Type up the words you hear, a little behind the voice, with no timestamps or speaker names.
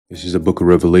This is the book of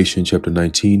Revelation, chapter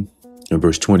 19 and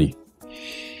verse 20.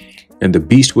 And the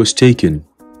beast was taken,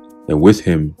 and with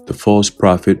him the false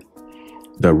prophet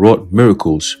that wrought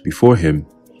miracles before him,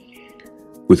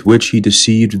 with which he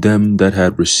deceived them that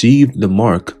had received the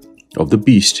mark of the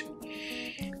beast,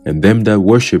 and them that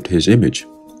worshipped his image.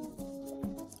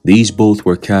 These both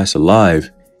were cast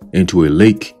alive into a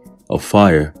lake of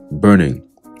fire burning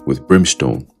with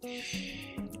brimstone.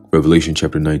 Revelation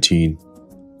chapter 19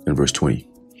 and verse 20.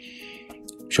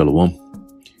 Shalom.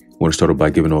 I want to start off by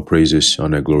giving all praises,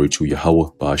 honor, and glory to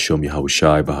Yahweh, Bahasham, Yahweh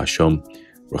Shai, Bahasham,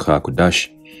 Racha Kodash.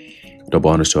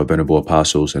 Double honors to our venerable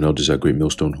apostles and elders at Great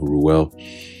Millstone who rule well,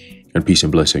 and peace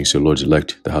and blessings to the Lord's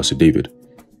elect, the house of David.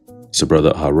 It's a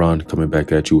brother Haran coming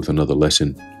back at you with another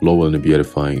lesson, Lord willing to be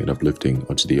edifying and uplifting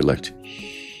unto the elect.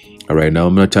 All right, now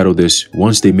I'm going to title this,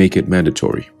 Once They Make It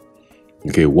Mandatory.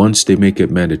 Okay, once they make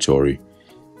it mandatory.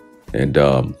 And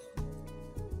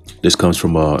this comes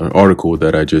from an article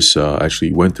that I just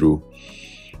actually went through,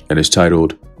 and it's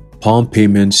titled, Palm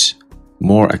Payments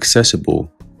More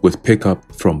Accessible with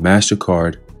Pickup from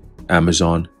MasterCard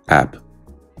Amazon App.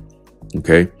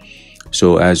 Okay,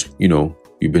 so as you know,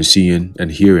 you've been seeing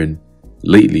and hearing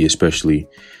lately, especially,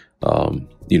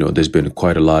 there's been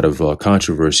quite a lot of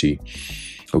controversy,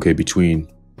 okay, between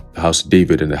the house of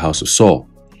David and the house of Saul.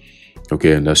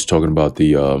 Okay, and that's talking about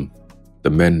the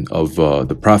men of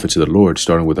the prophets of the Lord,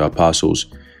 starting with the apostles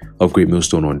of Great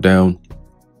Millstone on down,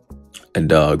 and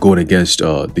going against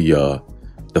the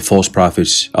false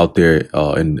prophets out there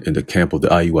in the camp of the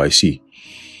IUIC.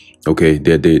 Okay,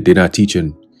 they're not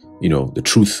teaching, the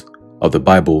truth of the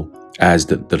Bible as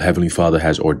the Heavenly Father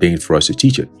has ordained for us to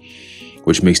teach it,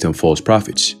 which makes them false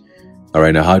prophets. All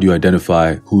right, now how do you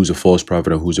identify who's a false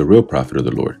prophet and who's a real prophet of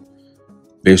the Lord?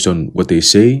 Based on what they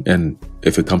say and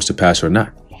if it comes to pass or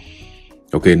not.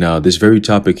 Okay, now this very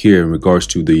topic here in regards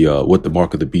to the what the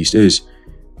mark of the beast is,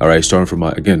 all right, starting from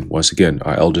once again,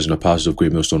 our elders and apostles of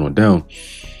Great Millstone on down,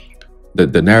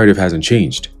 the narrative hasn't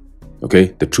changed.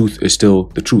 Okay, the truth is still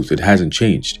the truth. It hasn't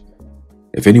changed.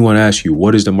 If anyone asks you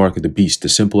what is the mark of the beast, the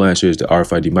simple answer is the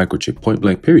RFID microchip, point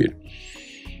blank, period.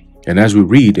 And as we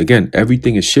read, again,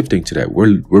 everything is shifting to that.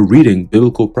 We're reading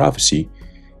biblical prophecy,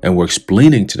 and we're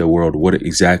explaining to the world what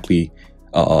exactly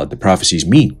the prophecies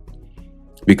mean.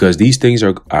 Because these things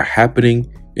are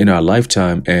happening in our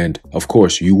lifetime, and of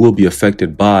course, you will be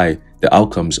affected by the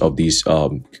outcomes of these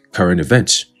current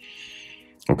events.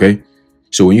 Okay,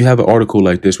 so when you have an article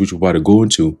like this, which we're about to go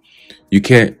into,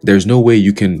 there's no way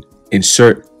you can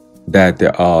insert that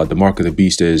the mark of the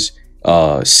beast is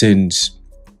sins.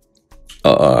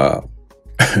 What's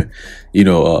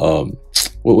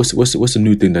the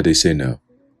new thing that they say now?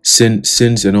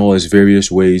 Sins in all its various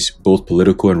ways, both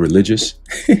political and religious.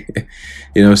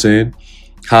 You know what I'm saying?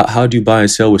 How do you buy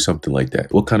and sell with something like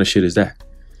that? What kind of shit is that?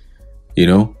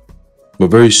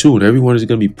 But very soon, everyone is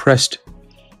going to be pressed,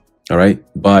 all right,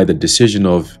 by the decision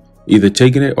of either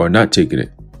taking it or not taking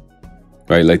it,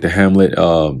 right? Like the Hamlet,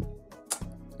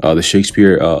 the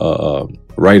Shakespeare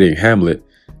writing Hamlet,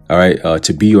 all right,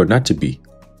 to be or not to be.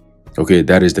 Okay,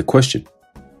 that is the question.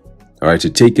 All right, to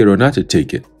take it or not to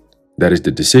take it. That is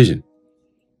the decision.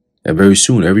 And very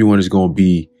soon, everyone is going to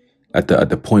be at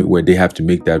the point where they have to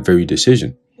make that very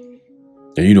decision.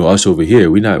 And us over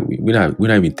here, we're not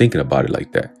even thinking about it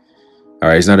like that. All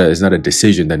right, it's not a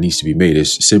decision that needs to be made.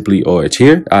 It's simply, oh, it's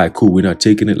here. All right, cool. We're not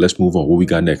taking it. Let's move on. What we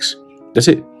got next? That's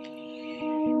it.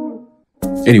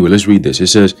 Anyway, let's read this. It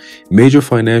says, major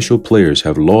financial players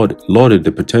have lauded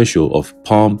the potential of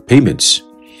palm payments.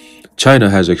 China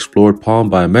has explored palm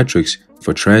biometrics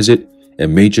for transit,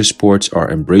 and major sports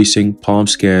are embracing palm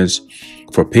scans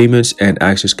for payments and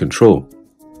access control.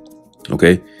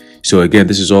 Okay, so again,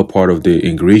 this is all part of the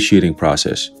ingratiating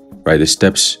process, right? The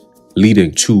steps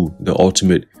leading to the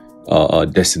ultimate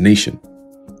destination.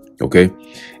 Okay,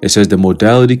 it says the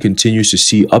modality continues to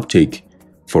see uptake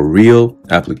for retail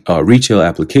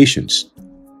applications.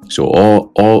 So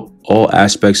all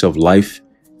aspects of life,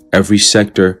 every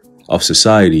sector of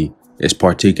society is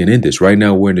partaking in this. Right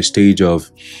now, we're in the stage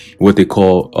of what they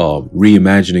call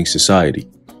reimagining society.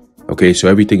 Okay, so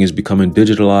everything is becoming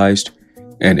digitalized,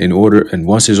 and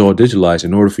once it's all digitalized,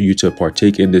 in order for you to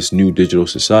partake in this new digital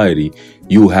society,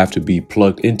 you have to be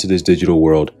plugged into this digital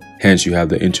world. Hence, you have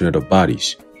the Internet of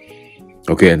Bodies.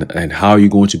 Okay, and how are you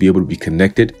going to be able to be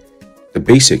connected? The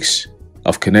basics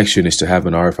of connection is to have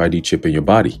an RFID chip in your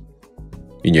body,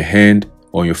 in your hand,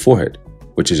 or on your forehead,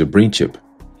 which is a brain chip.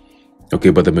 Okay,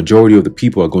 but the majority of the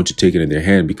people are going to take it in their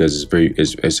hand because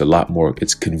it's a lot more,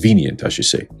 it's convenient, I should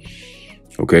say.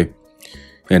 Okay,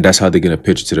 and that's how they're going to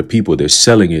pitch it to the people. They're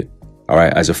selling it, all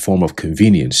right, as a form of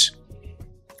convenience.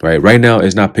 Right now,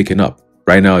 it's not picking up.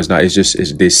 Right now, it's not.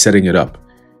 They're setting it up.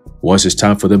 Once it's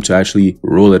time for them to actually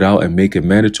roll it out and make it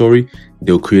mandatory,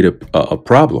 they'll create a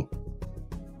problem.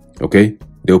 Okay,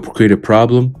 they'll create a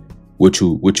problem, which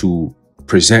will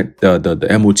present the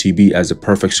MOTB as a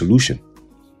perfect solution.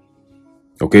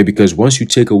 Okay, because once you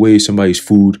take away somebody's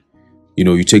food,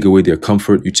 you take away their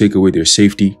comfort, you take away their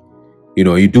safety,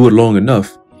 you do it long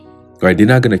enough, right? They're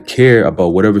not gonna care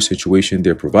about whatever situation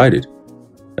they're provided,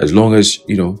 as long as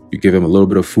you give them a little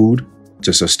bit of food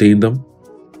to sustain them,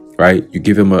 right? You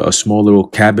give them a small little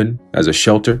cabin as a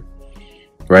shelter,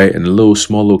 right, and a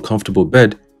small little comfortable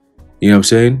bed. You know what I'm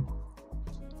saying?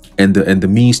 And the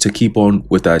means to keep on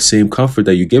with that same comfort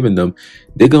that you're giving them,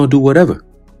 they're gonna do whatever.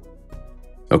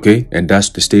 Okay, and that's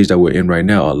the stage that we're in right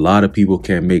now. A lot of people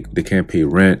can't pay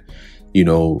rent.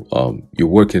 You're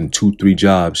working 2-3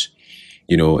 jobs,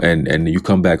 and you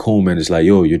come back home and it's like,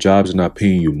 yo, your jobs are not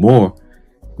paying you more,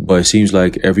 but it seems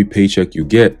like every paycheck you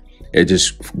get, it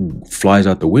just flies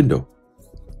out the window.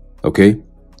 Okay,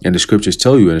 and the scriptures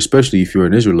tell you, and especially if you're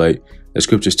an Israelite, the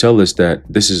scriptures tell us that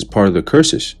this is part of the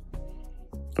curses.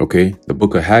 Okay, the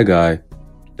book of Haggai,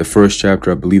 the 1st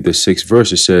chapter, I believe the 6th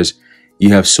verse, it says, "Ye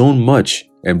have sown much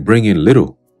and bring in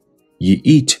little. Ye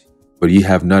eat, but ye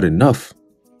have not enough.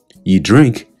 Ye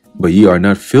drink, but ye are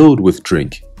not filled with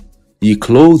drink. Ye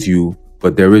clothe you,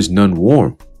 but there is none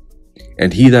warm.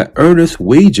 And he that earneth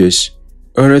wages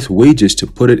to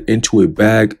put it into a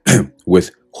bag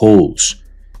with holes."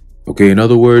 Okay, in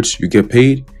other words, you get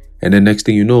paid, and then next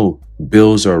thing you know,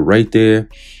 bills are right there,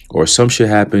 or some shit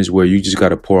happens where you just got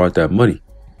to pour out that money.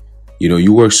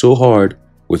 You work so hard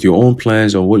with your own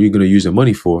plans on what you're going to use the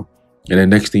money for, and then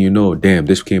next thing you know, damn,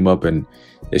 this came up and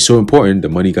it's so important, the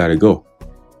money got to go.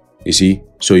 You see?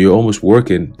 So you're almost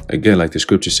working, again, like the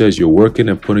scripture says, you're working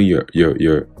and putting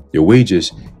your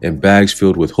wages in bags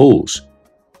filled with holes,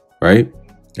 right?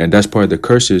 And that's part of the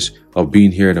curses of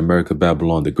being here in America,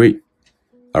 Babylon the Great.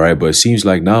 All right, but it seems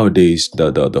like nowadays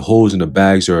the holes in the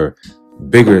bags are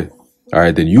bigger, all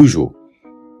right, than usual.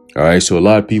 All right, so a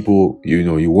lot of people,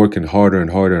 you're working harder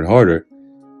and harder and harder,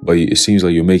 but it seems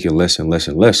like you're making less and less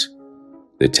and less.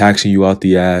 They're taxing you out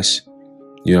the ass.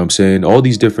 You know what I'm saying? All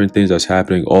these different things that's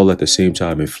happening all at the same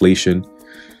time. Inflation,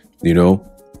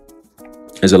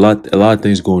 there's a lot of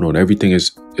things going on. Everything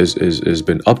has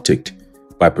been upticked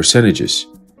by percentages.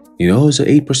 It's an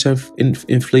 8%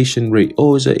 inflation rate.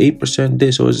 Oh, it's an 8%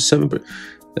 this, or it's a 7%.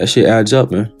 That shit adds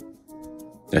up, man.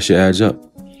 That shit adds up.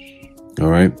 All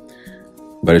right.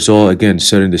 But it's all, again,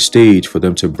 setting the stage for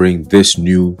them to bring this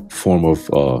new form of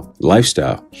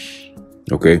lifestyle.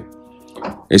 Okay.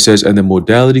 It says, and the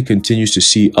modality continues to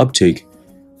see uptake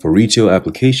for retail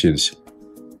applications,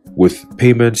 with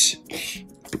payments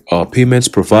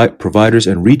providers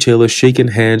and retailers shaking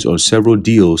hands on several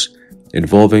deals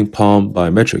involving Palm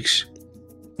Biometrics.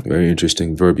 Very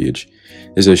interesting verbiage.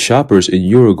 It says shoppers in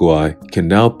Uruguay can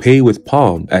now pay with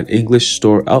Palm at English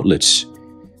store outlets.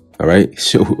 All right,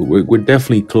 so we're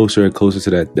definitely closer and closer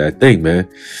to that thing, man.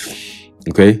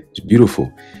 Okay, it's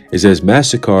beautiful. It says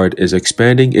MasterCard is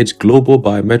expanding its global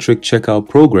biometric checkout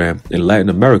program in Latin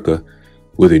America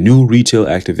with a new retail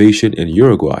activation in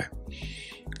Uruguay.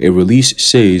 A release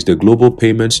says the global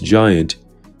payments giant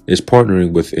is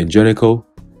partnering with Ingenico,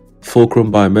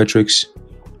 Fulcrum Biometrics,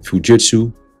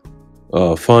 Fujitsu,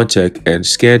 Fontech, and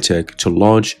Scantech to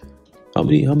launch. How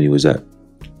many was that?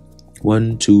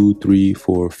 1, 2, 3,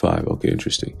 4, 5. Okay,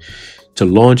 interesting. To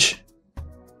launch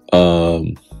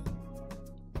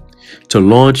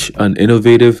an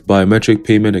innovative biometric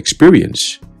payment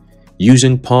experience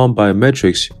using Palm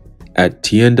Biometrics at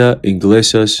Tienda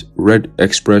Inglesas Red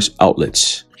Express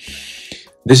outlets.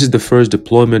 This is the first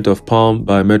deployment of Palm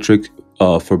Biometrics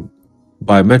for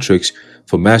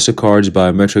MasterCard's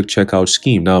biometric checkout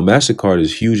scheme. Now, MasterCard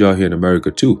is huge out here in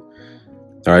America too.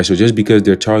 All right, so just because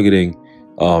they're targeting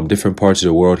different parts of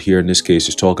the world, here in this case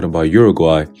is talking about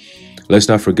Uruguay, let's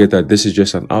not forget that this is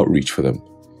just an outreach for them.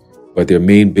 But their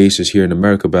main base is here in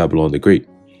America, Babylon the Great.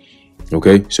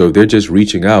 Okay, so if they're just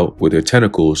reaching out with their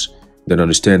tentacles, then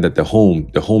understand that the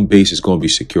home base is going to be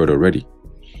secured already.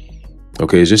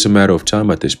 Okay, it's just a matter of time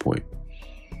at this point.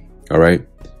 All right,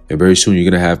 and very soon you're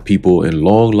going to have people in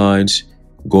long lines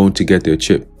going to get their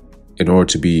chip in order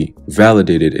to be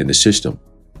validated in the system.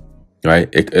 All right,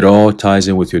 it all ties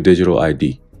in with your digital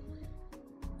ID.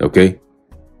 Okay,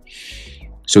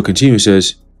 so continue,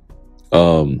 says,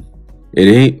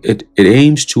 it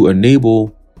aims to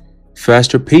enable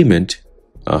faster payment,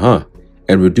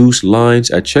 and reduce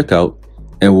lines at checkout,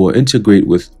 and will integrate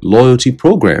with loyalty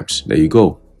programs. There you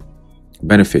go.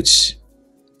 Benefits,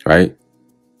 right?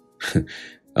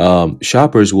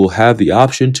 Shoppers will have the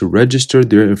option to register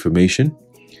their information,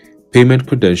 payment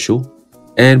credential,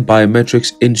 and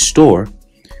biometrics in store,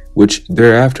 which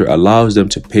thereafter allows them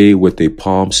to pay with a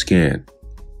palm scan.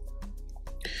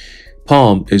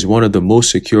 Palm is one of the most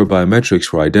secure biometrics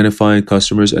for identifying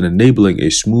customers and enabling a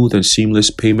smooth and seamless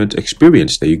payment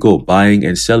experience. There you go, buying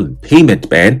and selling. Payment,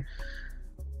 man.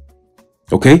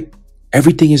 Okay?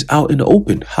 Everything is out in the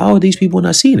open. How are these people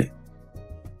not seeing it?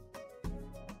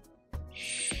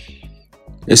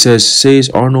 It says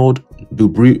Arnold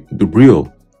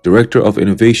Dubreuil, Director of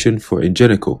Innovation for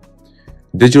Ingenico,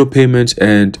 digital payments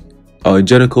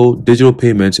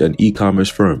and e-commerce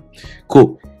firm.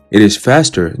 Quote, "It is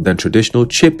faster than traditional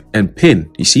chip and pin."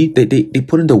 You see, they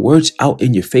put in the words out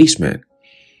in your face, man.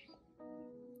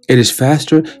 It is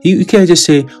faster. You can't just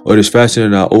say, "Oh, it is faster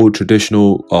than our old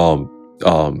traditional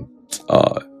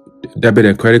debit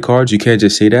and credit cards." You can't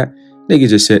just say that. Nigga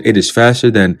just said it is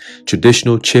faster than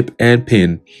traditional chip and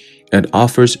pin and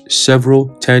offers several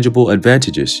tangible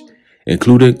advantages,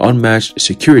 including unmatched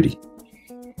security.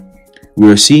 We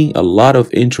are seeing a lot of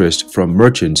interest from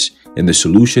merchants in the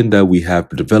solution that we have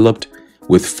developed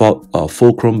with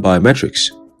Fulcrum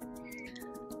Biometrics.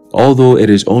 Although it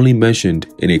is only mentioned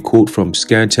in a quote from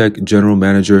Scantech General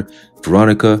Manager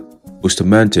Veronica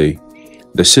Bustamante,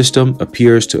 the system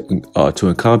appears to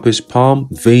encompass palm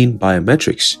vein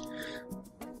biometrics.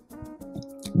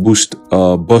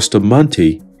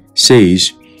 Bustamante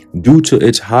says, due to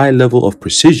its high level of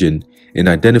precision in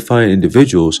identifying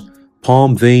individuals,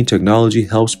 palm vein technology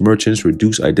helps merchants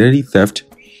reduce identity theft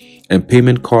and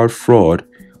payment card fraud,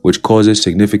 which causes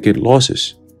significant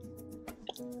losses.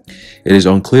 It is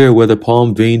unclear whether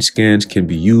palm vein scans can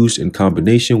be used in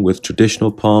combination with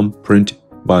traditional palm print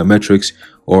biometrics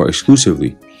or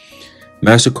exclusively.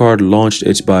 MasterCard launched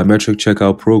its biometric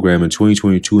checkout program in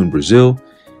 2022 in Brazil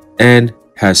and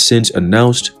has since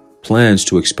announced plans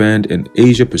to expand in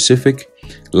Asia Pacific,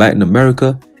 Latin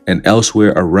America, and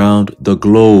elsewhere around the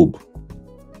globe.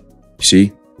 You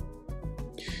see?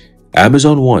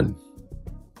 Amazon One.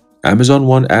 Amazon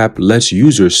One app lets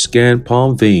users scan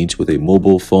palm veins with a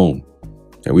mobile phone.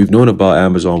 And we've known about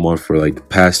Amazon One for like the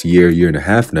past year and a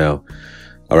half now.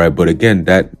 All right, but again,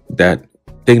 that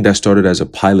thing that started as a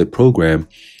pilot program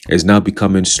is now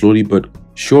becoming slowly but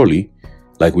surely,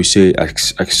 like we say,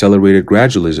 accelerated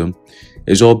gradualism,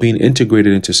 is all being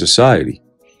integrated into society.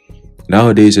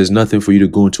 Nowadays, there's nothing for you to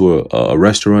go into a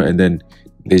restaurant and then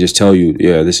they just tell you,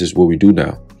 yeah, this is what we do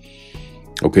now.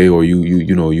 Okay, or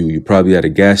you probably at a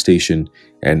gas station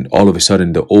and all of a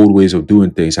sudden the old ways of doing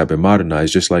things have been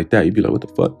modernized just like that. You'd be like, what the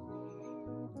fuck?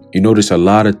 You notice a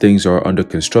lot of things are under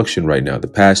construction right now. The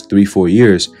past 3-4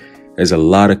 years, there's a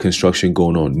lot of construction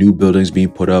going on. New buildings being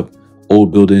put up,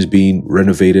 old buildings being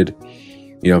renovated.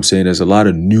 You know what I'm saying? There's a lot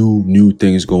of new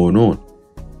things going on.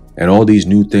 And all these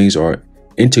new things are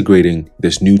integrating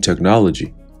this new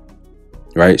technology,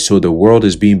 right? So the world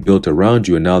is being built around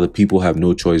you, and now the people have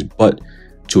no choice but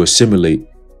to assimilate,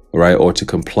 right? Or to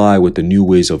comply with the new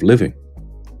ways of living,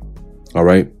 all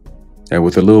right? And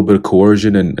with a little bit of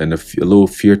coercion and a little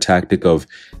fear tactic of,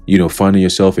 finding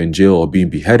yourself in jail or being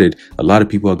beheaded, a lot of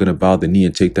people are going to bow the knee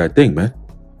and take that thing, man.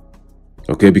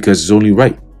 Okay, because it's only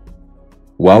right.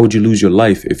 Why would you lose your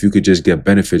life if you could just get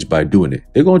benefits by doing it?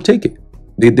 They're going to take it.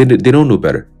 They don't know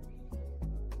better.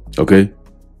 Okay?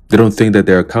 They don't think that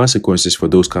there are consequences for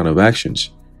those kind of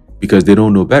actions because they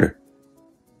don't know better.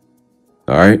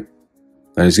 All right?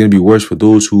 And it's going to be worse for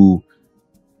those who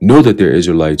know that they're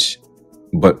Israelites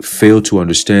but fail to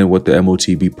understand what the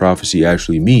MOTB prophecy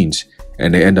actually means,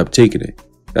 and they end up taking it.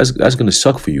 That's going to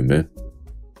suck for you, man.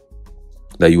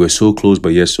 That you were so close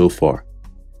but yet so far.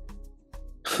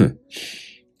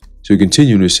 So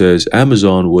continuing, it says,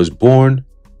 Amazon was born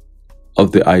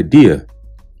of the idea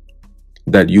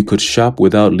that you could shop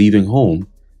without leaving home,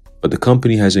 but the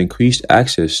company has increased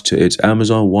access to its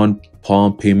Amazon One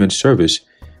Palm payment service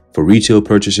for retail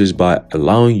purchases by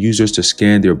allowing users to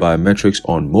scan their biometrics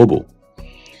on mobile.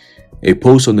 A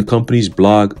post on the company's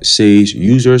blog says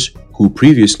users who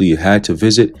previously had to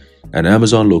visit an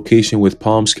Amazon location with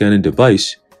palm scanning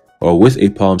device or with a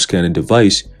palm scanning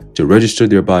device to register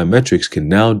their biometrics can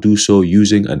now do so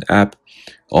using an app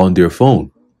on their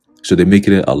phone. So they're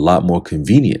making it a lot more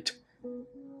convenient.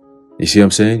 You see what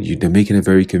I'm saying? They're making it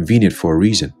very convenient for a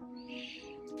reason.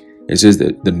 It says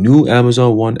that the new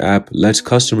Amazon One app lets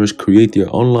customers create their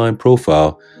online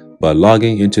profile by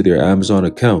logging into their Amazon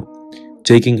account,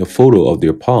 taking a photo of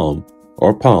their palm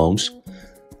or palms.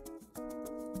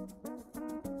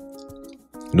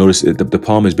 Notice the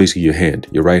palm is basically your hand,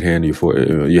 your right hand,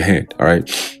 your hand, all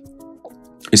right?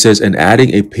 It says, and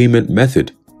adding a payment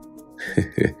method.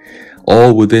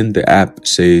 All within the app,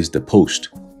 says the post.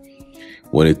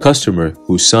 When a customer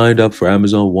who signed up for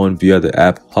Amazon One via the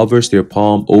app hovers their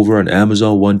palm over an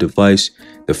Amazon One device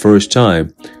the first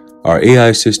time, our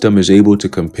AI system is able to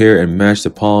compare and match the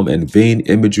palm and vein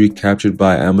imagery captured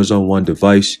by Amazon One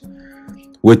device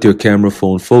with their camera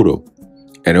phone photo.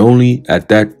 And only at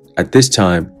this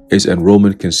time is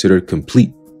enrollment considered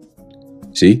complete.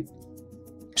 See?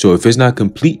 So if it's not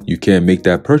complete, you can't make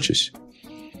that purchase.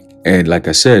 And like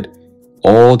I said,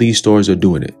 all these stores are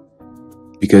doing it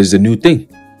because it's a new thing.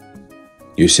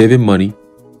 You're saving money,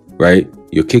 right?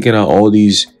 You're kicking out all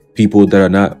these people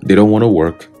that they don't want to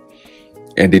work,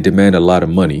 and they demand a lot of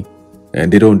money,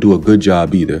 and they don't do a good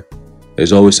job either.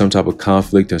 There's always some type of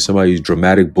conflict and somebody's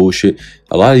dramatic bullshit.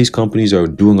 A lot of these companies are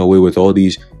doing away with all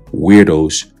these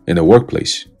weirdos in the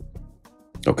workplace.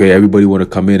 Okay, everybody want to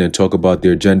come in and talk about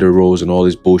their gender roles and all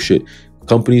this bullshit.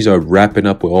 Companies are wrapping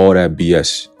up with all that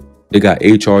BS. They got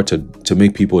HR to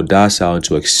make people docile and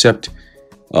to accept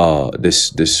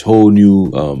this whole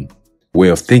new way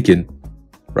of thinking,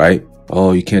 right?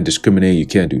 Oh, you can't discriminate, you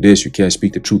can't do this, you can't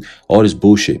speak the truth. All this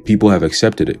bullshit. People have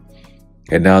accepted it.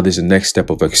 And now there's a next step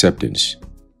of acceptance.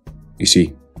 You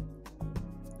see?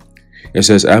 It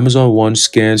says Amazon One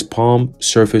scans palm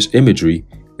surface imagery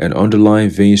and underlying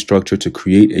vein structure to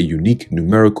create a unique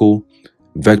numerical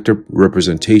vector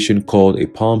representation called a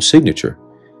palm signature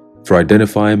for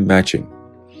identifying matching.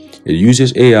 It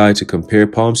uses AI to compare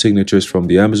palm signatures from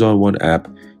the Amazon One app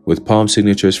with palm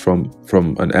signatures from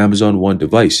an Amazon One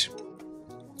device.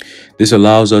 This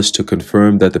allows us to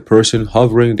confirm that the person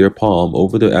hovering their palm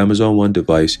over the Amazon One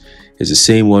device is the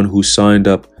same one who signed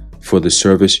up for the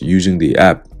service using the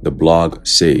app, the blog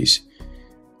says.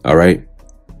 All right.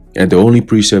 And the only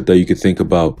precept that you could think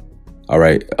about, all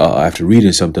right, after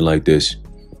reading something like this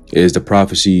is the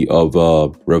prophecy of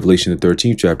Revelation, the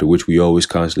 13th chapter, which we always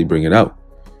constantly bring it out.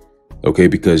 Okay,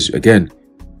 because again,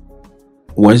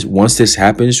 once this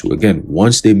happens, again,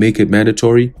 once they make it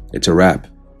mandatory, it's a wrap.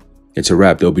 It's a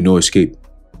wrap. There'll be no escape.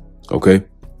 Okay?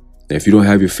 And if you don't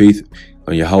have your faith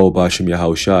on Yahweh Bashem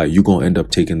Yahweh Shai, you're gonna end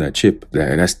up taking that chip.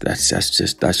 And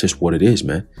that's just what it is,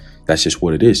 man. That's just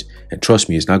what it is. And trust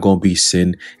me, it's not gonna be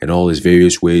sin in all its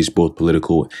various ways, both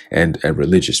political and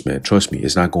religious, man. Trust me,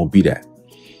 it's not gonna be that.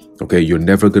 Okay, you're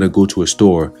never gonna go to a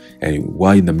store and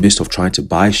while in the midst of trying to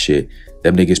buy shit,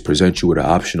 them niggas present you with an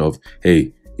option of,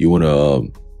 hey, you wanna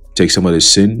take some of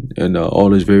this sin and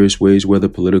all its various ways, whether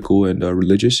political and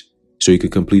religious, so you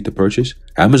can complete the purchase.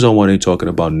 Amazon One ain't talking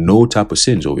about no type of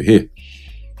sins over here.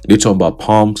 They're talking about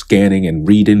palm scanning and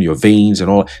reading your veins and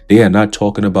all. They are not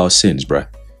talking about sins, bruh.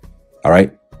 All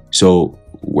right? So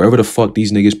wherever the fuck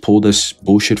these niggas pull this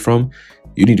bullshit from,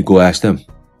 you need to go ask them.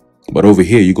 But over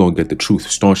here, you're going to get the truth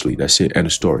staunchly. That's it. End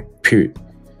of story. Period.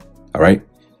 All right?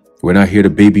 We're not here to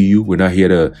baby you. We're not here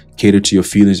to cater to your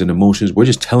feelings and emotions. We're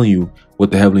just telling you what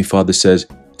the Heavenly Father says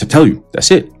to tell you. That's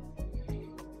it.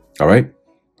 All right?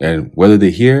 And whether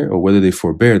they hear or whether they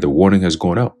forbear, the warning has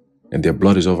gone out and their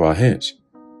blood is over our hands.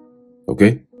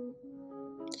 Okay?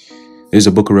 There's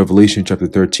a book of Revelation, chapter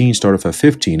 13, start off at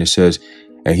 15. It says,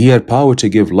 and he had power to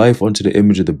give life unto the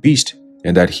image of the beast,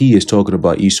 and that he is talking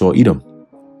about Esau, Edom.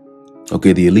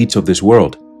 Okay, the elites of this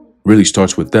world really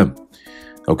starts with them.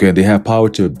 Okay, they have power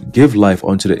to give life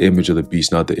unto the image of the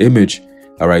beast. Now, the image,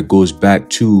 all right, goes back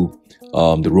to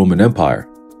the Roman Empire.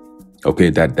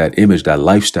 Okay, that image, that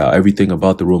lifestyle, everything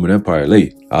about the Roman Empire.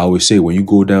 I always say when you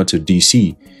go down to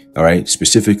DC, all right,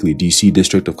 specifically DC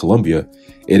District of Columbia,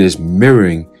 it is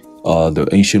mirroring the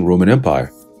ancient Roman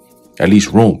Empire, at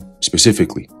least Rome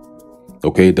specifically.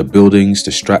 Okay, the buildings,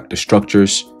 the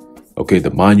structures, okay,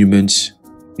 the monuments,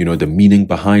 you know, the meaning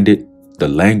behind it, the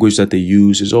language that they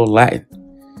use is all Latin.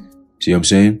 See what I'm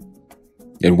saying?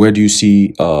 And where do you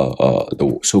see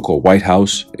the so-called White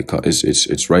House?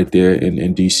 It's right there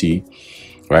in DC,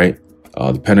 right?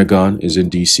 The Pentagon is in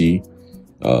DC.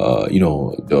 You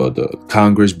know, the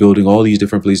Congress building, all these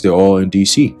different places, they're all in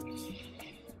DC.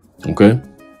 Okay?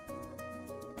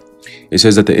 It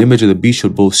says that the image of the beast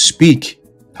should both speak.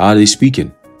 How are they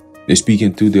speaking? They're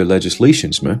speaking through their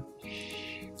legislations, man.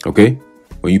 Okay?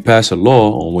 When you pass a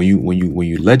law or when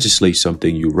you legislate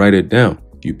something, you write it down,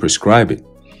 you prescribe it.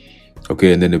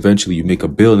 Okay, and then eventually you make a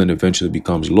bill and then eventually it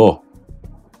becomes law.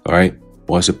 All right,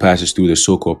 once it passes through the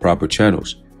so-called proper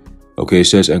channels. Okay, it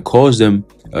says, and cause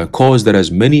that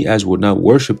as many as would not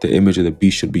worship the image of the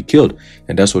beast should be killed.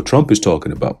 And that's what Trump is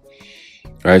talking about.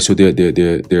 All right, so they're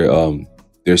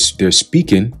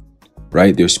speaking,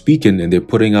 right? They're speaking and they're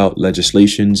putting out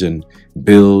legislations and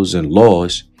bills and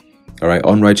laws, all right,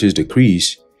 unrighteous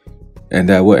decrees,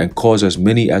 and cause as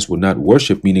many as would not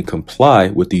worship, meaning comply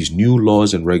with these new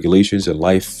laws and regulations and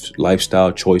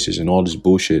lifestyle choices and all this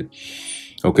bullshit.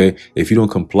 Okay, if you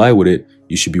don't comply with it,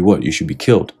 you should be what? You should be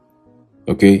killed.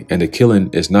 Okay, and the killing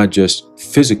is not just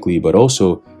physically, but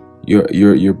also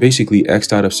you're basically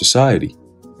X'd out of society.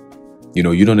 You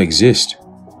know, you don't exist.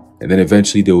 And then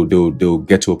eventually they'll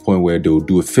get to a point where they'll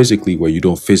do it physically, where you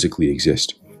don't physically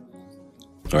exist.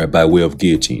 All right, by way of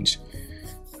guillotines.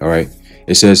 All right,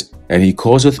 it says, and he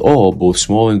causeth all, both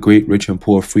small and great, rich and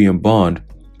poor, free and bond.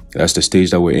 That's the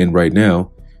stage that we're in right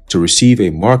now, to receive a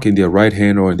mark in their right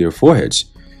hand or in their foreheads.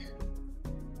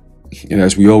 And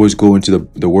as we always go into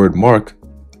the word mark,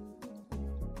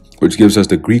 which gives us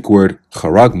the Greek word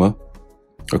charagma,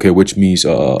 okay, which means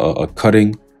a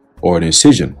cutting or an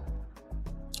incision.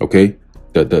 Okay,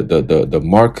 the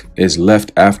mark is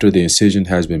left after the incision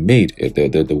has been made.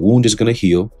 The wound is going to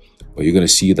heal, but you're going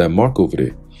to see that mark over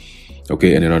there.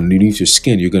 Okay, and then underneath your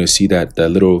skin, you're going to see that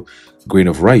little grain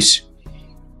of rice,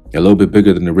 a little bit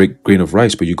bigger than the grain of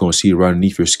rice, but you're going to see it right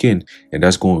underneath your skin, and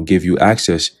that's going to give you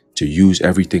access to use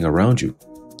everything around you.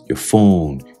 Your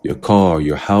phone, your car,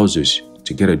 your houses,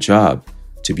 to get a job,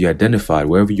 to be identified.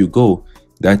 Wherever you go,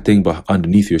 that thing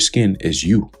underneath your skin is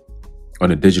you,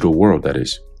 on a digital world, that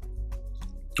is.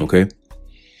 Okay,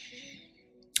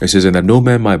 it says, and that no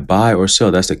man might buy or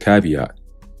sell. That's the caveat.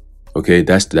 Okay,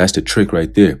 that's the trick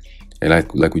right there. And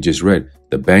like we just read,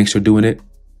 the banks are doing it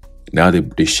now.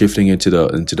 They're shifting into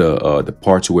the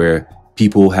parts where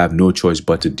people have no choice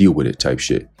but to deal with it, type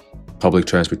shit. Public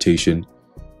transportation,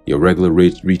 your regular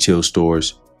retail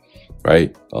stores,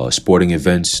 right? Sporting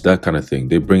events, that kind of thing.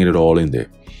 They're bringing it all in there.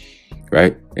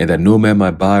 Right? And that no man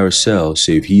might buy or sell,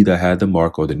 save he that had the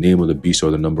mark or the name of the beast or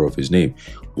the number of his name.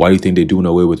 Why do you think they're doing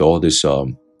away with all this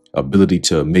ability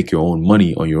to make your own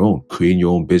money on your own, creating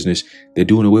your own business? They're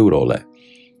doing away with all that.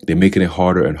 They're making it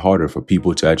harder and harder for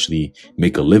people to actually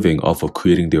make a living off of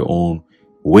creating their own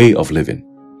way of living.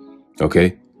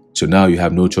 Okay? So now you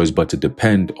have no choice but to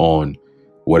depend on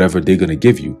whatever they're going to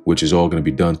give you, which is all going to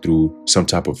be done through some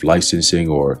type of licensing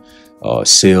or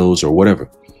sales or whatever.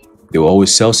 They'll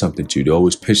always sell something to you. They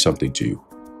always pitch something to you.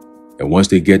 And once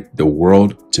they get the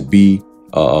world to be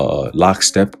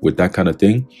lockstep with that kind of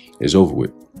thing, it's over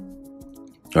with.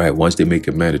 All right, once they make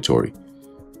it mandatory.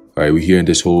 All right, we're hearing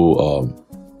this whole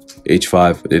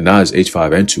H5, and now it's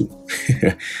H5N2.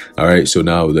 All right, so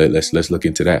now let's look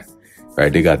into that. All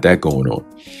right, they got that going on.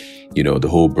 You know, the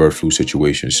whole bird flu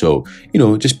situation. So, you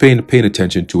know, just paying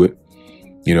attention to it.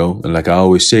 You know, and like I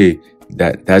always say,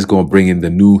 that's going to bring in the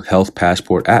new health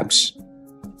passport apps.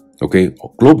 Okay,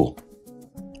 global.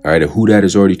 All right, Who Dat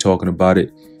is already talking about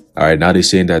it. All right, now they're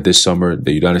saying that this summer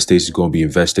the United States is going to be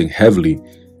investing heavily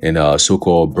in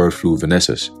so-called bird flu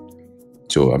Vanessas.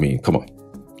 So I mean, come on.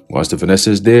 Once the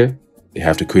Vanessa is there, they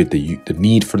have to create the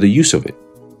need for the use of it,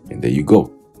 and there you go.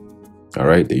 All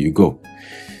right, there you go.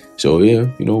 So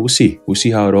yeah, you know, we'll see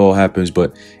how it all happens,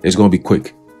 but it's going to be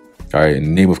quick. All right, in the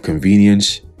name of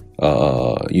convenience,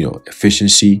 you know,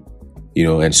 efficiency, you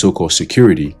know, and so-called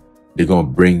security, they're going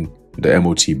to bring the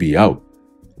MOTB out,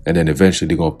 and then eventually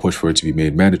they're going to push for it to be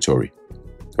made mandatory,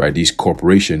 right? These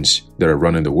corporations that are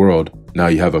running the world, now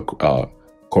you have a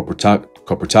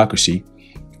corporatocracy,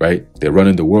 right? They're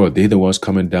running the world. They're the ones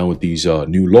coming down with these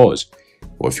new laws.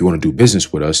 Well, if you want to do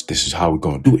business with us, this is how we're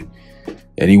going to do it.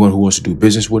 Anyone who wants to do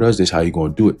business with us, this is how you're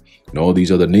going to do it. And all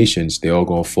these other nations, they're all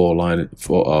going to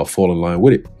fall in line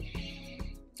with it.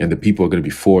 And the people are going to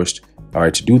be forced, all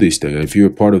right, to do this thing. And if you're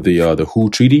a part of the Who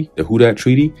Dat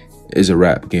treaty, is a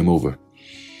wrap. Game over.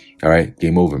 All right,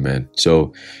 game over, man.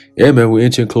 So, yeah, man, we're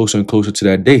inching closer and closer to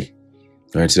that day,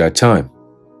 all right, to that time,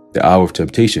 the hour of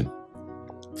temptation.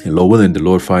 And Lord willing, the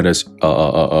Lord find us,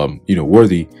 you know,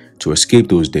 worthy to escape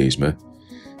those days, man.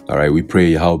 All right, we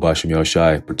pray Yahweh Bashem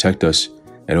Yahushai protect us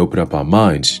and open up our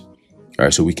minds, all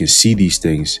right, so we can see these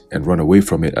things and run away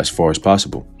from it as far as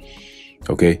possible.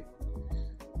 Okay.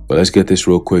 But let's get this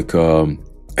real quick.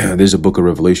 There's a book of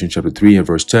Revelation chapter 3 and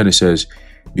verse 10. It says,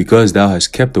 because thou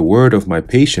hast kept the word of my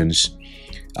patience,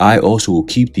 I also will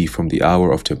keep thee from the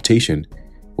hour of temptation,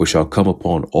 which shall come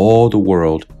upon all the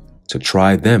world to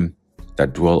try them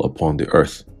that dwell upon the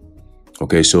earth.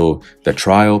 Okay, so the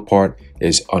trial part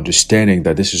is understanding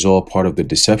that this is all part of the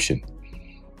deception.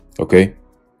 Okay,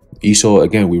 Esau,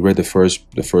 again, we read the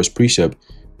first precept,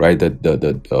 right? That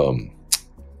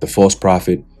the false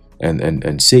prophet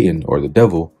and Satan, or the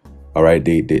devil, all right,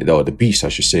 or the beast, I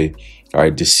should say, all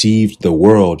right, deceived the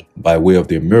world by way of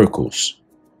their miracles.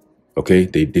 Okay,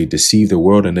 they deceived the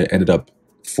world, and they ended up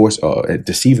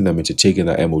deceiving them into taking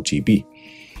that MOTB.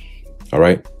 All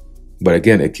right, but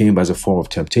again, it came as a form of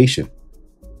temptation.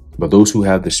 But those who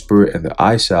have the spirit and the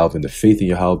eye salve and the faith in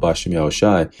Yahweh Bashem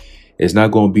Yahushai, it's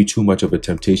not going to be too much of a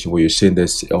temptation where you're sitting there,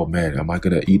 oh man, am I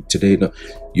going to eat today? No,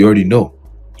 you already know.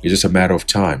 It's just a matter of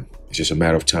time. It's just a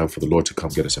matter of time for the Lord to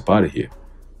come get us up out of here.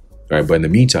 All right, but in the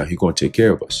meantime, He's going to take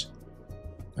care of us.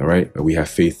 All right, and we have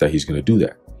faith that He's going to do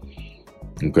that.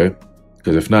 Okay,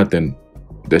 because if not, then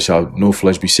there shall no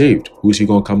flesh be saved. Who's He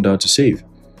going to come down to save?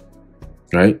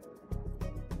 Right?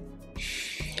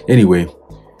 Anyway,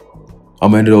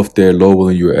 I'm going to end it off there. Lord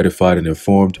willing, you are edified and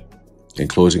informed. In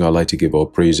closing, I'd like to give all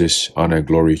praises, honor, and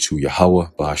glory to Yahweh,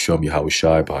 Bahasham Yahweh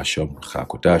Shai, Bahasham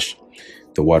Chakodash,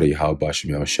 the water Yahweh Bahasham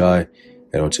Yahweh Shai.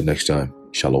 And until next time,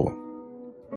 Shalom.